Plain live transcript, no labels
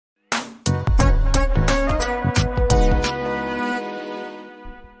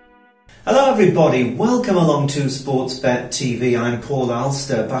everybody, welcome along to Sportsbet TV. I'm Paul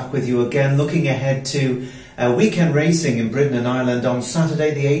Alster, back with you again, looking ahead to weekend racing in Britain and Ireland on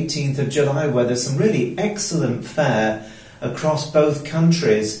Saturday the 18th of July, where there's some really excellent fare across both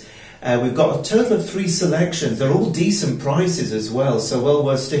countries. We've got a total of 3 selections. They're all decent prices as well, so well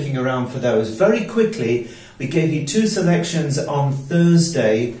worth sticking around for those. Very quickly, we gave you 2 selections on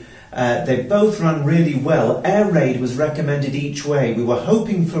Thursday. They both ran really well. Air Raid was recommended each way. We were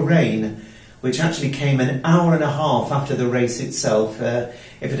hoping for rain, which actually came an hour and a half after the race itself.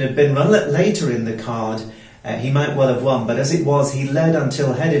 If it had been run later in the card, he might well have won, but as it was, he led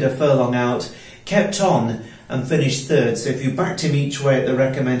until headed a furlong out, kept on and finished third. So if you backed him each way at the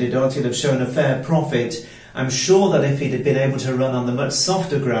recommended odds, he'd have shown a fair profit. I'm sure that if he'd have been able to run on the much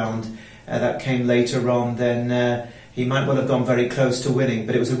softer ground that came later on, then he might well have gone very close to winning.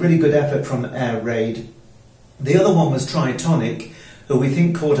 But it was a really good effort from Air Raid. The other one was Tritonic, who we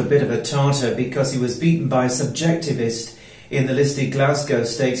think caught a bit of a tartar because he was beaten by Subjectivist in the listed Glasgow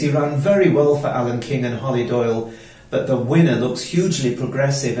Stakes. He ran very well for Alan King and Holly Doyle, but the winner looks hugely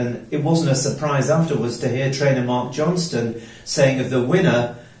progressive, and it wasn't a surprise afterwards to hear trainer Mark Johnston saying of the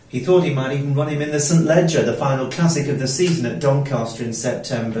winner, he thought he might even run him in the St Ledger, the final classic of the season at Doncaster in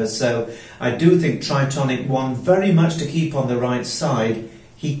September. So I do think Tritonic won very much to keep on the right side.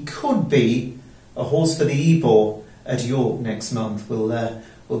 He could be a horse for the Ebor at York next month.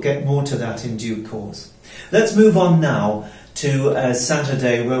 We'll get more to that in due course. Let's move on now to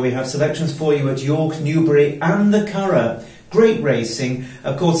Saturday, where we have selections for you at York, Newbury and the Curragh. Great racing,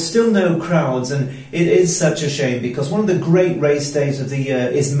 of course, still no crowds, and it is such a shame because one of the great race days of the year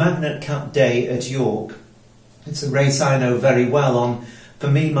is Magnet Cup Day at York. It's a race I know very well, on, for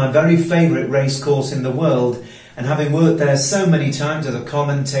me, my very favourite race course in the world, and having worked there so many times as a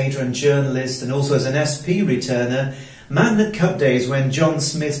commentator and journalist and also as an SP returner, Magnet Cup Day is when John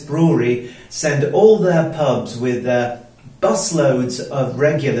Smith's Brewery send all their pubs with busloads of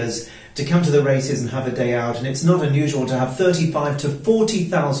regulars to come to the races and have a day out, and it's not unusual to have 35 to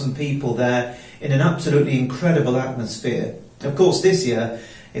 40,000 people there in an absolutely incredible atmosphere. Of course, this year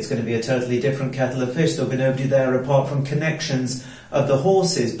it's going to be a totally different kettle of fish. There'll be nobody there apart from connections of the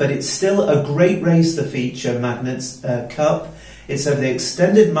horses, but it's still a great race, the feature Magnet's Cup. It's over the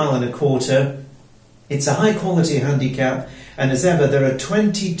extended 1.25 miles. It's a high quality handicap, and as ever there are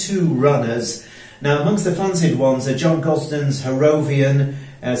 22 runners. Now amongst the fancied ones are John Gosden's Harrovian,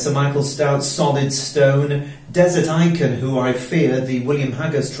 Sir Michael Stout's Solid Stone, Desert Icon, who I fear, the William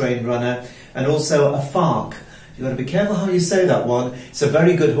Haggas trained runner, and also a Fark. You've got to be careful how you say that one. It's a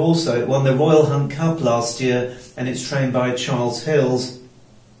very good horse though. It won the Royal Hunt Cup last year, and it's trained by Charles Hills.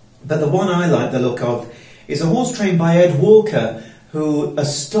 But the one I like the look of is a horse trained by Ed Walker, who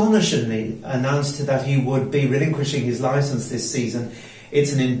astonishingly announced that he would be relinquishing his licence this season.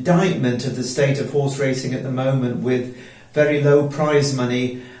 It's an indictment of the state of horse racing at the moment, with very low prize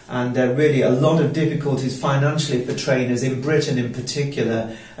money and really a lot of difficulties financially for trainers in Britain in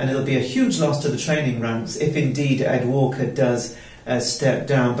particular, and it'll be a huge loss to the training ranks if indeed Ed Walker does step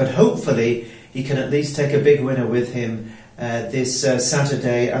down. But hopefully he can at least take a big winner with him this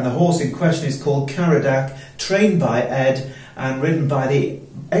Saturday, and the horse in question is called Curragh, trained by Ed and ridden by the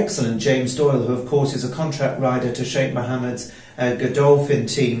excellent James Doyle, who of course is a contract rider to Sheikh Mohammed's Godolphin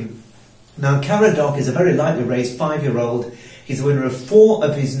team. Now Curragh is a very lightly raced 5-year-old. He's the winner of 4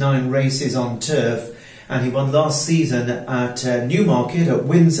 of his 9 races on turf, and he won last season at Newmarket, at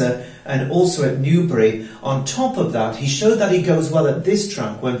Windsor and also at Newbury. On top of that, he showed that he goes well at this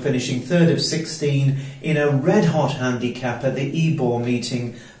track when finishing 3rd of 16 in a red-hot handicap at the Ebor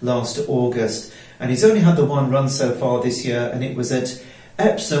meeting last August. And he's only had the 1 run so far this year, and it was at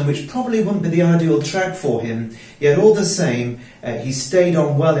Epsom, which probably wouldn't be the ideal track for him, yet all the same he stayed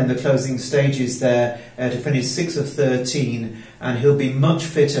on well in the closing stages there to finish 6th of 13, and he'll be much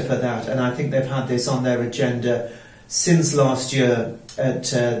fitter for that, and I think they've had this on their agenda since last year at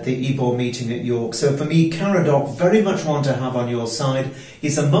the Ebor meeting at York. So for me, Curragh very much one to have on your side.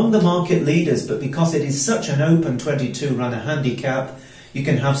 He's among the market leaders, but because it is such an open 22 runner handicap, you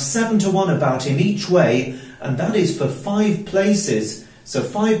can have 7 to 1 about him each way, and that is for 5 places. So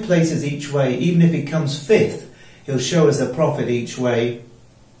 5 places each way. Even if he comes 5th, he'll show us a profit each way.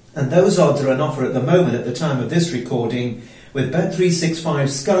 And those odds are on offer at the moment, at the time of this recording, with Bet365,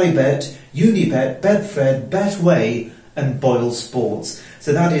 Sky Bet, Unibet, Betfred, Betway and Boyle Sports.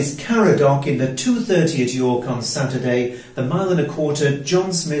 So that is Curragh in the 2:30 at York on Saturday, the 1.25 mile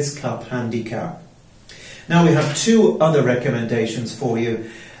John Smith's Cup handicap. Now we have 2 other recommendations for you.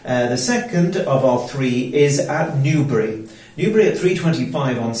 The second of our 3 is at Newbury. Newbury at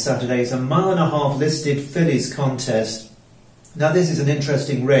 3:25 on Saturday is a 1.5 mile listed fillies contest. Now this is an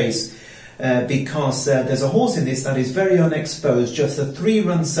interesting race. because there's a horse in this that is very unexposed, just the 3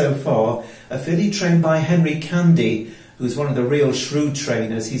 runs so far, a filly trained by Henry Candy, who's one of the real shrewd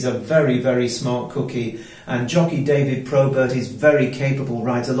trainers. He's a very, very smart cookie. And jockey David Probert is very capable,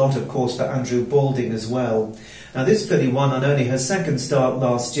 rides a lot, of course, for Andrew Balding as well. Now, this filly won on only her 2nd start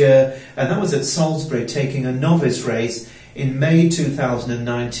last year, and that was at Salisbury, taking a novice race in May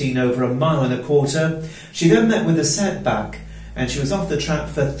 2019 over 1.25 miles. She then met with a setback, and she was off the track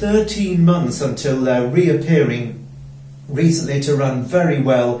for 13 months until reappearing recently to run very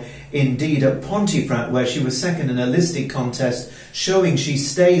well indeed at Pontefract, where she was 2nd in a listed contest, showing she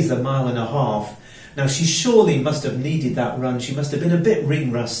stays the 1.5 miles. Now, she surely must have needed that run. She must have been a bit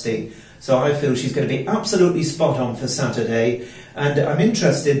ring rusty. So I feel she's going to be absolutely spot on for Saturday. And I'm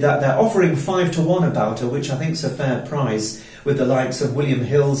interested that they're offering 5 to 1 about her, which I think is a fair price, with the likes of William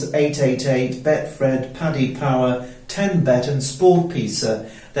Hills, 888, Betfred, Paddy Power, 10Bet and Sport Pisa.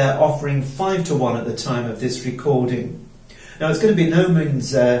 They're offering 5 to 1 at the time of this recording. Now, it's going to be no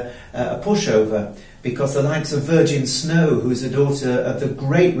means a pushover, because the likes of Virgin Snow, who's the daughter of the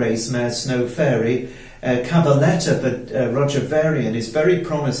great race mare Snow Fairy, Cabaletta for Roger Varian is very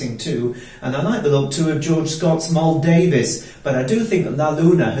promising too, and I like the look too of George Scott's Moll Davis, but I do think that La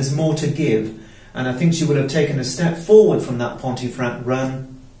Luna has more to give, and I think she would have taken a step forward from that Pontefract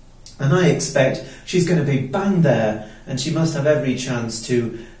run, and I expect she's going to be bang there, and she must have every chance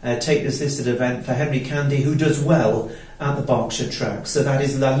to take this listed event for Henry Candy, who does well at the Berkshire track. So that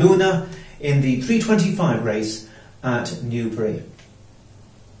is La Luna in the 325 race at Newbury.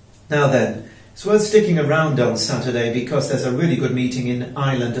 Now then, it's worth sticking around on Saturday, because there's a really good meeting in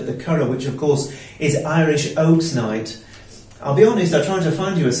Ireland at the Curragh, which of course is Irish Oaks night. I'll be honest, I tried to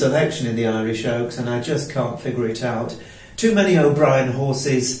find you a selection in the Irish Oaks and I just can't figure it out. Too many O'Brien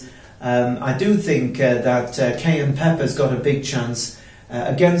horses. I do think that Cayenne Pepper's got a big chance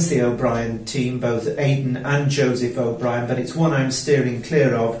against the O'Brien team, both Aidan and Joseph O'Brien, but it's one I'm steering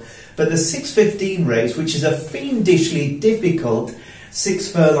clear of. But the 6:15 race, which is a fiendishly difficult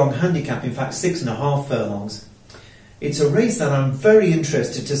 6 furlong handicap, in fact 6.5 furlongs, it's a race that I'm very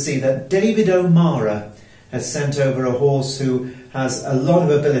interested to see that David O'Mara has sent over a horse who has a lot of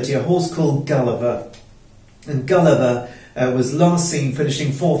ability, a horse called Gulliver. And Gulliver was last seen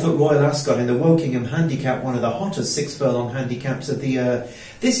finishing 4th at Royal Ascot in the Wokingham Handicap, one of the hottest 6 furlong handicaps of the year.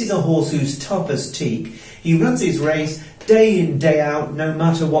 This is a horse who's tough as teak. He runs his race day in, day out, no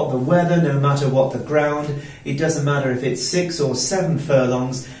matter what the weather, no matter what the ground. It doesn't matter if it's 6 or 7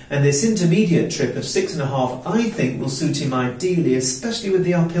 furlongs. And this intermediate trip of 6.5, I think, will suit him ideally, especially with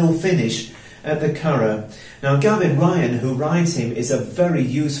the uphill finish at the Curragh. Now, Gavin Ryan, who rides him, is a very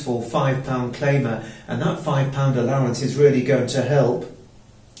useful £5 claimer, and that £5 allowance is really going to help.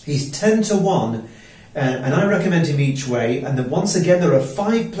 He's 10 to 1, and I recommend him each way. And then once again, there are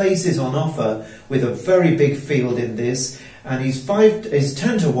 5 places on offer with a very big field in this, and he's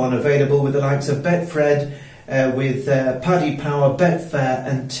 10 to 1 available with the likes of Betfred, with Paddy Power, Betfair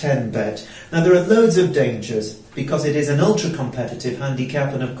and 10Bet. Now, there are loads of dangers, because it is an ultra-competitive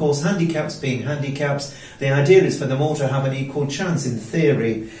handicap, and of course handicaps being handicaps, the idea is for them all to have an equal chance in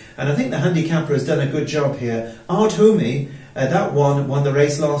theory. And I think the handicapper has done a good job here. Art Humi, that won the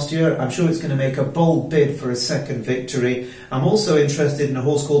race last year. I'm sure it's going to make a bold bid for a 2nd victory. I'm also interested in a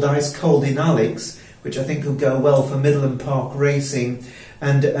horse called Ice Cold in Alex, which I think will go well for Midland Park Racing.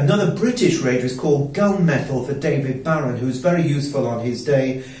 And another British raider is called Gunmetal for David Barron, who's very useful on his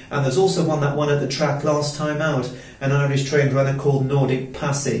day. And there's also one that won at the track last time out, an Irish trained runner called Nordic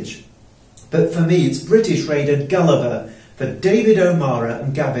Passage. But for me, it's British raider Gulliver for David O'Mara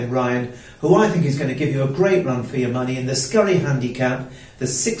and Gavin Ryan, who I think is going to give you a great run for your money in the Scurry Handicap, the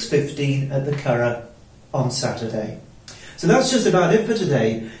 6:15 at the Curragh on Saturday. So that's just about it for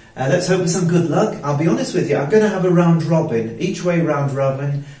today. Let's hope for some good luck. I'll be honest with you, I'm going to have a round robin, each way round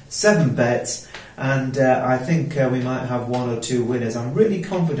robin, 7 bets, and I think we might have 1 or 2 winners. I'm really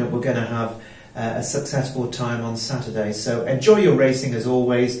confident we're going to have a successful time on Saturday. So enjoy your racing as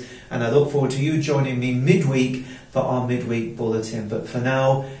always, and I look forward to you joining me midweek for our midweek bulletin. But for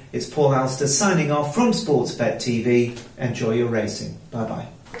now, it's Paul Alster signing off from Sportsbet TV. Enjoy your racing. Bye bye.